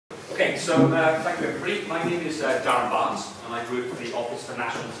Okay, so thank you everybody. My name is Darren Barnes, and I work for the Office for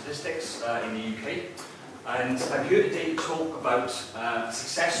National Statistics in the UK. And I'm here today to talk about a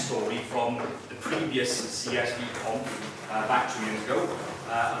success story from the previous CSV Conf back 2 years ago,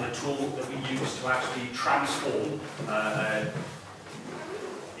 and a tool that we use to actually transform the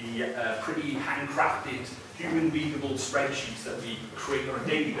pretty handcrafted, human-readable spreadsheets that we create on a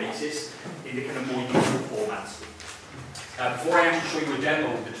daily basis into kind of more useful formats. Before I actually show you a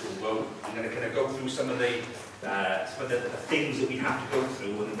demo of the tool, though, I'm going to kind of go through some of the things that we have to go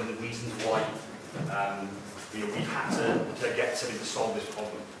through and the reasons why we've had to get something to solve this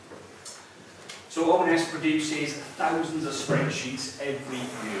problem. So ONS produces thousands of spreadsheets every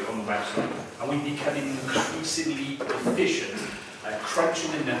year on the website, and we're becoming increasingly efficient at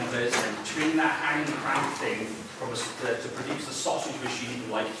crunching the numbers and turning that handcraft thing from to produce the sausage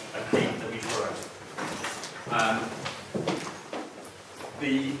machine like a date that we throw out.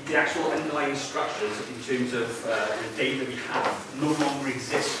 The actual underlying structures in terms of the data we have no longer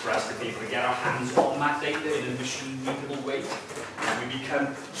exist for us to be able to get our hands on that data in a machine-readable way. And we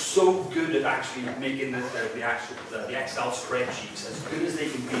become so good at actually making the Excel spreadsheets as good as they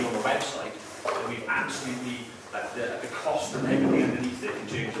can be on the website that we've absolutely, at the cost of everything underneath it in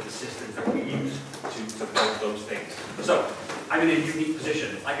terms of the systems that we use to build those things. So I'm in a unique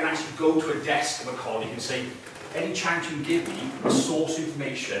position. I can actually go to a desk of a colleague and say, any chance you can give me a source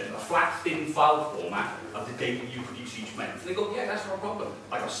information, a flat, thin file format of the data you produce each month? And they go, yeah, that's no problem.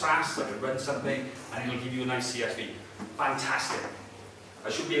 I got SAS, I can run something, and it'll give you a nice CSV. Fantastic. I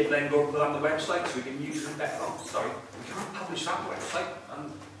should be able to then go put it on the website so we can use it better. Oh, sorry, we can't publish that on the website.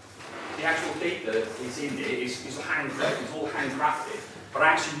 The actual data that is in there is handcrafted, it's all handcrafted, but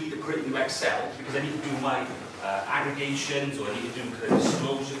I actually need to put it into Excel because I need to do my aggregations, or I need to do kind of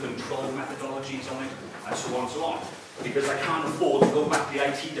disclosure control methodologies on it, and so on and so on. Because I can't afford to go back to the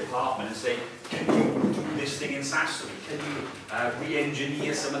IT department and say, can you do this thing in SAS for me? Can you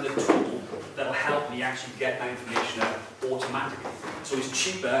re-engineer some of the tool that'll help me actually get that information out automatically? So it's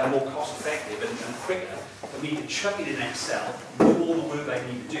cheaper and more cost effective and quicker for me to chuck it in Excel, do all the work I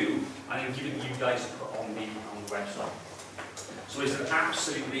need to do, and then give it to you guys to put on the website. So it's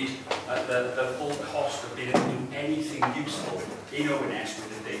absolutely the full cost of being able to do anything useful in ONS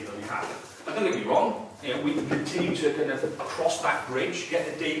with the data we have. But don't get me wrong, we can continue to kind of cross that bridge, get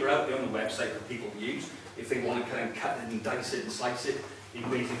the data out there on the website for people to use if they want to kind of cut it and dice it and slice it in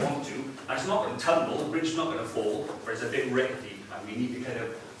ways they want to. And it's not going to tumble, the bridge is not going to fall, but it's a bit rickety, and we need to kind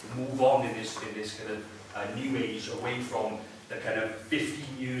of move on in this kind of new age away from the kind of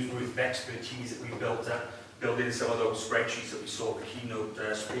 15 years worth of expertise that we built up, building some of those spreadsheets that we saw at the keynote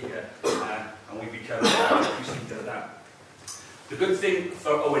speaker, and we become increasingly good at that. The good thing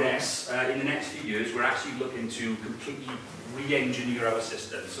for ONS, in the next few years, we're actually looking to completely re-engineer our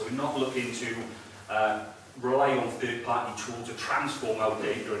system. So we're not looking to rely on third-party tools to transform our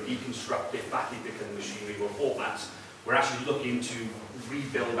data and deconstruct it back into kind of machine-readable formats. We're actually looking to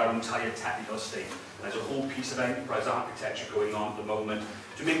rebuild our entire technical estate. There's a whole piece of enterprise architecture going on at the moment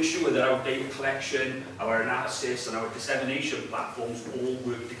to make sure that our data collection, our analysis, and our dissemination platforms all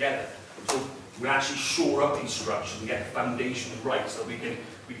work together. So we actually shore up these structures and get the foundation right so we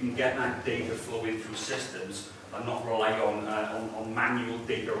can get that data flowing through systems and not rely on manual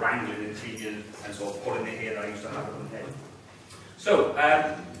data wrangling and cleaning and sort of pulling the hair that I used to have on my head. So,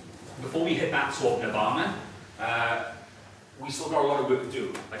 before we hit that sort of nirvana, we still got a lot of work to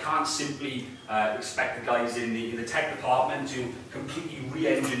do. I can't simply expect the guys in the tech department to completely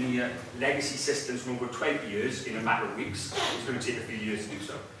re-engineer legacy systems from over 20 years in a matter of weeks. It's going to take a few years to do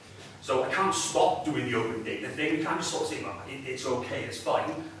so. So I can't stop doing the open data thing. We can't just sort of say, well, it's okay, it's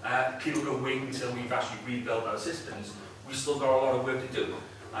fine. People can wait until we've actually rebuilt our systems. We've still got a lot of work to do.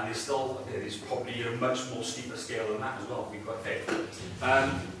 And it's probably a much more steeper scale than that as well, to be quite fair.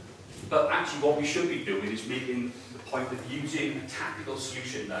 But actually what we should be doing is making the point of using a tactical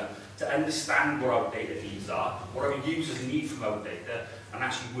solution now to understand what our data needs are, what our users need from our data, and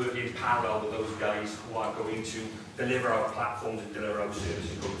actually work in parallel with those guys who are going to deliver our platforms and deliver our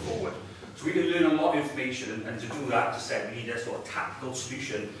services going forward. So we can learn a lot of information, and to do that, as I said, we need a sort of tactical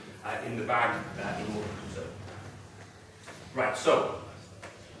solution in the bag in order to do so. Right, so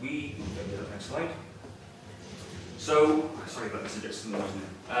we go to the next slide. So, sorry about this, a bit slow, isn't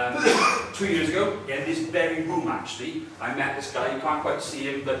it? 2 years ago, in this very room actually, I met this guy. You can't quite see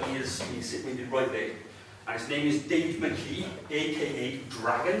him, but he's sitting right there. And his name is Dave McKee, aka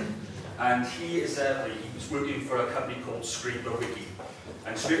Dragon, and he was working for a company called Scraper Wiki.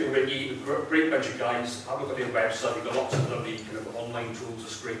 And Scraper Wiki, a great bunch of guys. Have a look at their website. They've got lots of lovely kind of online tools for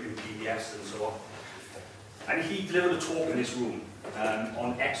scraping PDFs and so on. And he delivered a talk in this room.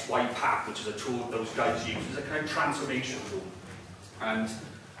 on XYPath, which is a tool those guys use. It's a kind of transformation tool. And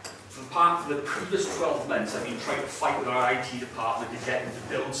for the previous 12 months, I've been trying to fight with our IT department to get them to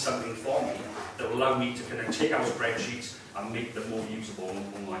build something for me that will allow me to kind of take our spreadsheets and make them more usable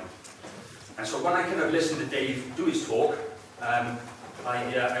online. And so when I kind of listened to Dave do his talk, I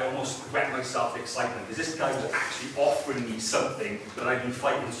almost wet myself with excitement, because this guy was actually offering me something that I've been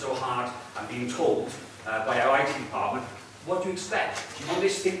fighting so hard and being told by our IT department. What do you expect? Do you want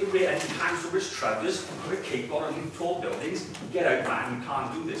this thing to rate and hands over his trousers, put a cape on and tall buildings? Get out, man, you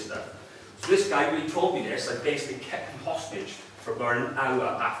can't do this stuff. So this guy, when he told me this, I basically kept him hostage for about an hour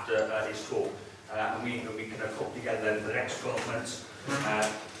after his talk. And we kind of put together for the next 12 months,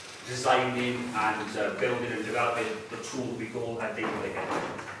 designing and building and developing the tool we call Databaker.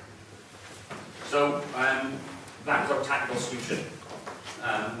 So that was our technical solution.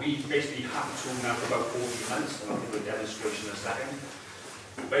 We basically have the tool now for about 14 months, and I'll give you a demonstration in a second.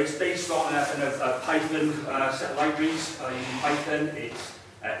 But it's based on a kind of Python set of libraries in Python. It's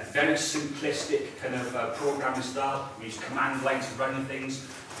very simplistic kind of programming style. We use command lines to run things.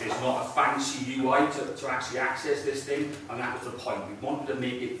 There's not a fancy UI to actually access this thing, and that was the point. We wanted to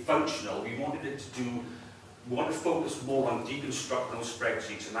make it functional. We wanted to focus more on deconstructing those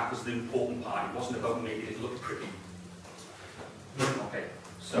spreadsheets, and that was the important part. It wasn't about making it look pretty. Okay,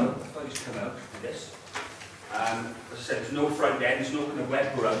 so if I just come out with this. As I said, there's no front end, there's no kind of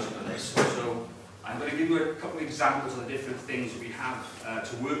web browser for this. So I'm going to give you a couple of examples of the different things that we have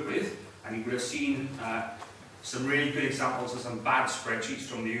to work with, and you would have seen some really good examples of some bad spreadsheets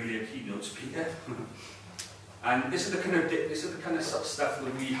from the earlier keynote speaker. And this is the kind of stuff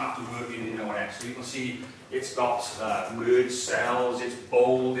that we have to work in ONS. So you can see it's got merged cells, it's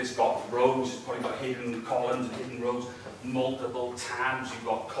bold, it's got rows, it's probably got hidden columns and hidden rows, multiple tabs, you've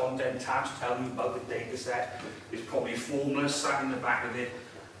got content tabs telling you about the data set. There's probably formulas sat in the back of it.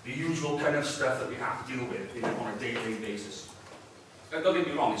 The usual kind of stuff that we have to deal with on a day-to-day basis. Don't get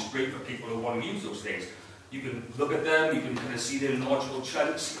me wrong, it's great for people who want to use those things. You can look at them, you can kind of see their logical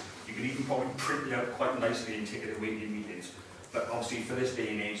chunks, you can even probably print it out quite nicely and take it away in your meetings. But obviously for this day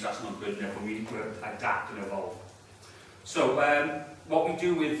and age, that's not good enough, and we need to adapt and evolve. So what we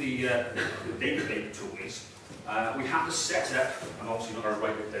do with the Databaker tool is, we have to set up, I'm obviously not going to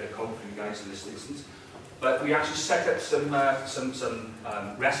write a bit of code for you guys in this instance, but we actually set up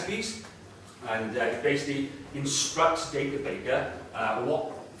some recipes, and basically instructs Databaker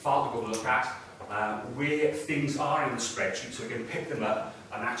what file to go look at, where things are in the spreadsheet, so we can pick them up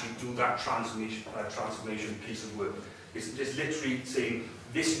and actually do that transformation piece of work. It's just literally saying,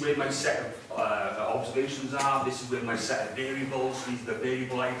 this is where my set of observations are, this is where my set of variables, these are the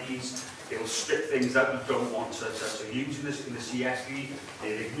variable IDs. It'll strip things out you don't want to use in the CSV.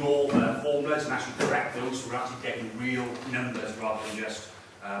 It'll ignore formulas and actually correct those, so we're actually getting real numbers rather than just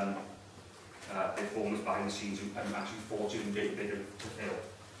the formulas behind the scenes and actually forcing Databaker to fail.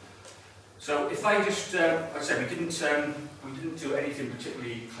 So if I just, like I said, we didn't do anything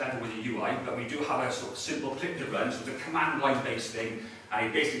particularly clever with the UI, but we do have a sort of simple click to run, so it's a command line based thing, and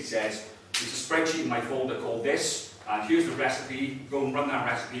it basically says, there's a spreadsheet in my folder called this, and here's the recipe, go and run that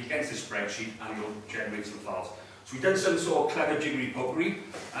recipe against this spreadsheet, and it'll generate some files. So we've done some sort of clever jiggery pokery,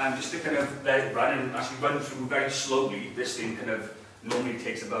 just to kind of let it run, and actually run through very slowly. This thing kind of normally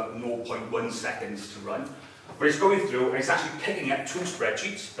takes about 0.1 seconds to run. But it's going through, and it's actually picking up two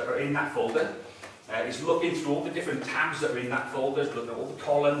spreadsheets that are in that folder. It's looking through all the different tabs that are in that folder, it's looking at all the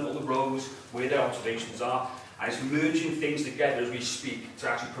columns, all the rows, where their observations are, and it's merging things together as we speak to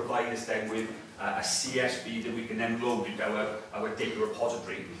actually provide us then with a CSV that we can then load into our data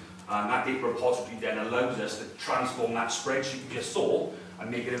repository. And that data repository then allows us to transform that spreadsheet we just saw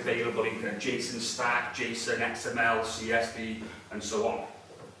and make it available in kind of JSON stack, JSON, XML, CSV, and so on.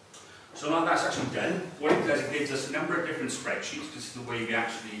 So now that's actually done, what it does, it gives us a number of different spreadsheets. This is the way we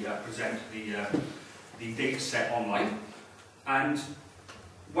actually present the data set online. And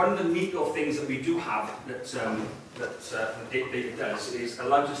one of the neat little things that we do have that the Databaker does is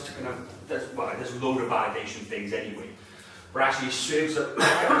allows us to kind of, there's a load of validation things anyway, but actually serves up a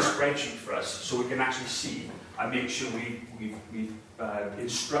spreadsheet for us so we can actually see and make sure we've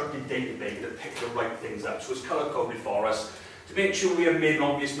instructed Databaker to pick the right things up. So it's color-coded for us to make sure we have made an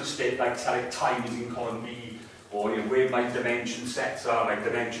obvious mistake like telling time is in column B, or where my dimension sets are, like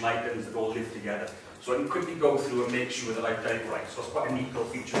dimension items that all live together. So I can quickly go through and make sure that I've done it right. So it's quite a neat little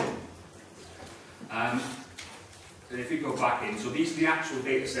feature. And if we go back in, so these are the actual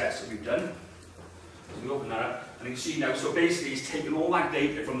data sets that we've done. So we open that up, and you can see now, so basically it's taken all that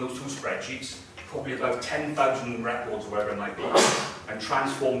data from those two spreadsheets, probably about 10,000 records, whatever it might be, and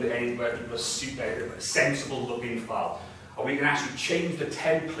transformed it into a sensible looking file. and we can actually change the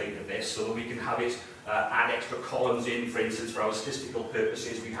template of this so that we can have it add extra columns in. For instance, for our statistical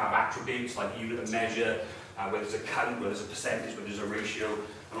purposes, we have attributes like unit of measure, where there's a count, where there's a percentage, where there's a ratio,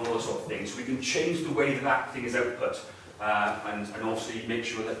 and all those sort of things. So we can change the way that that thing is output, and obviously make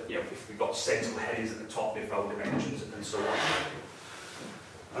sure that, you know, if we've got sensible headings at the top, if our dimensions, and so on.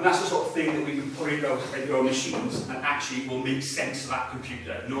 And that's the sort of thing that we can put into our machines, and actually will make sense of that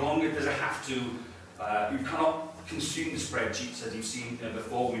computer. No longer does it have to, you cannot consume the spreadsheets as you've seen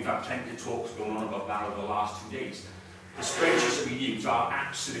before. We've had plenty of talks going on about that over the last 2 days. The spreadsheets that we use are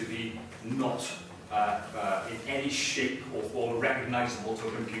absolutely not in any shape or form recognizable to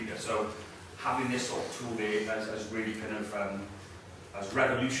a computer. So having this sort of tool there has really kind of has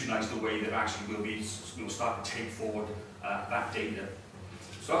revolutionized the way that actually we'll start to take forward that data.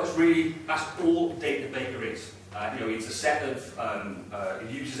 So that's all Databaker is. You know, it's a set of, it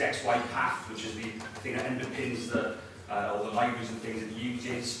uses XYPath, which is the thing that underpins all the libraries and things it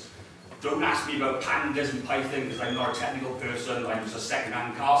uses. Don't ask me about pandas and Python, because I'm not a technical person. I'm just a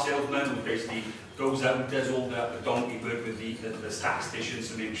second-hand car salesman who basically goes out and does all the donkey work with the statisticians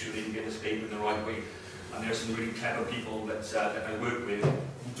to make sure they can get the statement the right way. And there are some really clever people that I work with who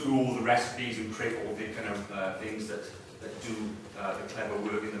do all the recipes and create all the kind of things that do the clever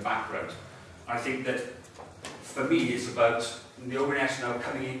work in the background. I think that for me, it's about the ONS now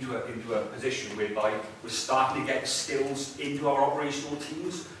coming into a position whereby we're starting to get skills into our operational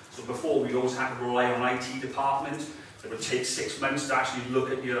teams. So before, we always had to rely on IT department. It would take 6 months to actually look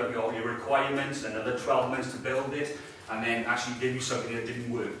at your requirements, and another 12 months to build it, and then actually give you something that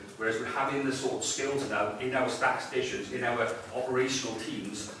didn't work. Whereas we're having the sort of skills now in our statisticians, in our operational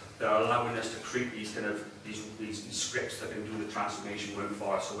teams, that are allowing us to create these kind of these scripts that can do the transformation work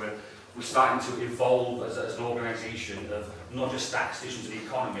for us. So we're starting to evolve as an organisation of not just statisticians and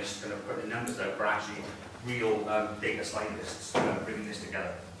economists kind of putting the numbers out, but actually real data scientists bringing this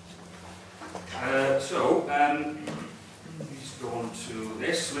together. Let's go on to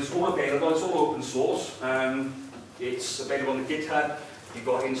this. So it's all available, it's all open source. It's available on the GitHub. You've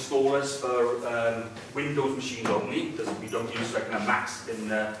got installers for Windows machines only, because we don't use like Macs in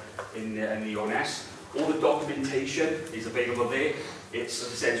the ONS. All the documentation is available there. It's,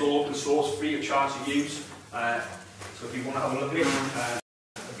 as I said, it's all open source, free of charge to use. So if you want to have a look at it,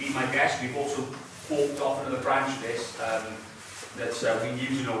 be my guest. We've also forked off another branch of this that we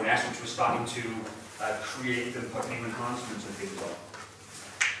use in ONS, which we're starting to create and put new enhancements and things on.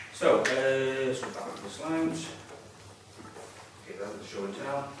 So, let's go back to the slides. Okay, that's the show and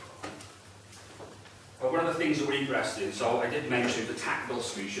tell. But one of the things that we're interested in, so I did mention the tactical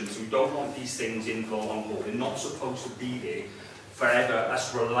solutions. So we don't want these things in for long haul. They're not supposed to be there forever,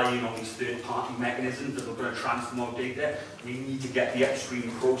 us relying on these third-party mechanisms that are going to transform our data. We need to get the upstream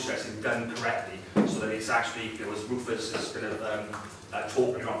processing done correctly, so that it's actually, you know, as Rufus is kind of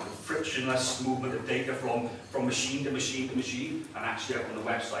talking about, the frictionless movement of data from machine to machine to machine, and actually out on the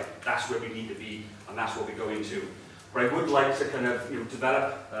website. That's where we need to be, and that's what we're going to. But I would like to kind of, you know,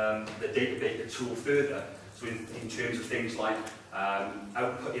 develop the Databaker tool further. So in terms of things like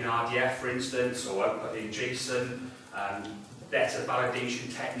output in RDF, for instance, or output in JSON, better validation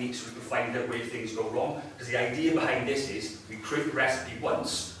techniques so we can find out where things go wrong. Because the idea behind this is we create the recipe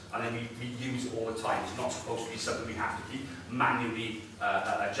once and then we use it all the time. It's not supposed to be something we have to keep manually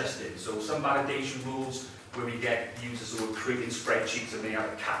adjusted. So some validation rules where we get users who are creating spreadsheets and they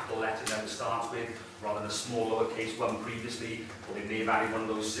have a capital letter now to start with, rather than a small lowercase one previously, or they may have added one of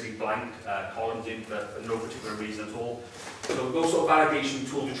those silly blank columns in for no particular reason at all. So those sort of validation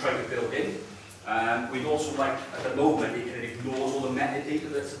tools we try to build in. We'd also like, at the moment, it ignores all the metadata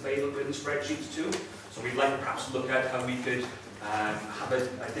that's available in the spreadsheets too. So we'd like to perhaps look at how we could have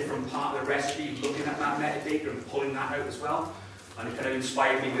a different part of the recipe looking at that metadata and pulling that out as well. And it kind of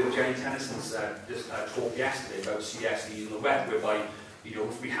inspired me with Jenny Tennyson's talk yesterday about CSVs on the web, whereby, you know,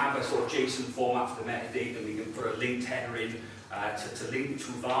 if we have a sort of JSON format for the metadata, we can put a linked header in to link the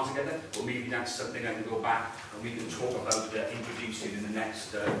two files together. Well, maybe that's something I can go back and we can talk about introducing in the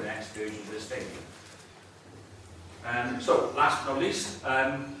next version of this thing. So, last but not least,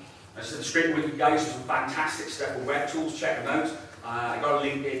 as I said, the Scraper Wiki guys do some fantastic stuff with web tools. Check them out. I got a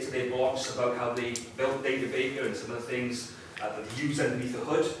link here to their blogs about how they built Databaker and some of the things that they use underneath the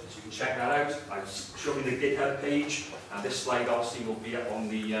hood, so you can check that out. I've shown you the GitHub page. This slide obviously will be up on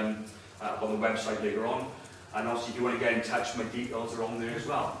the website later on. And obviously if you want to get in touch, my details are on there as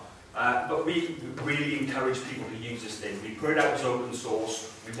well. But we really encourage people to use this thing. We put it out as open source.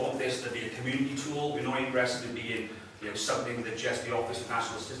 We want this to be a community tool. We're not interested in being, you know, something that just the Office of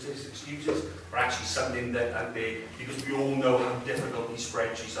National Statistics uses, but actually something that because we all know how difficult these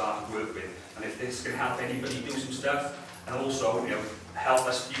spreadsheets are to work with. And if this can help anybody do some stuff, and also, you know, help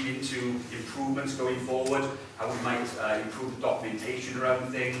us feed into improvements going forward, how we might improve the documentation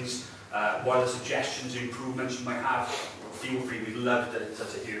around things, what are the suggestions, improvements you might have. Feel free, we'd love to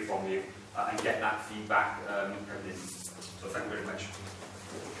hear from you and get that feedback. So thank you very much.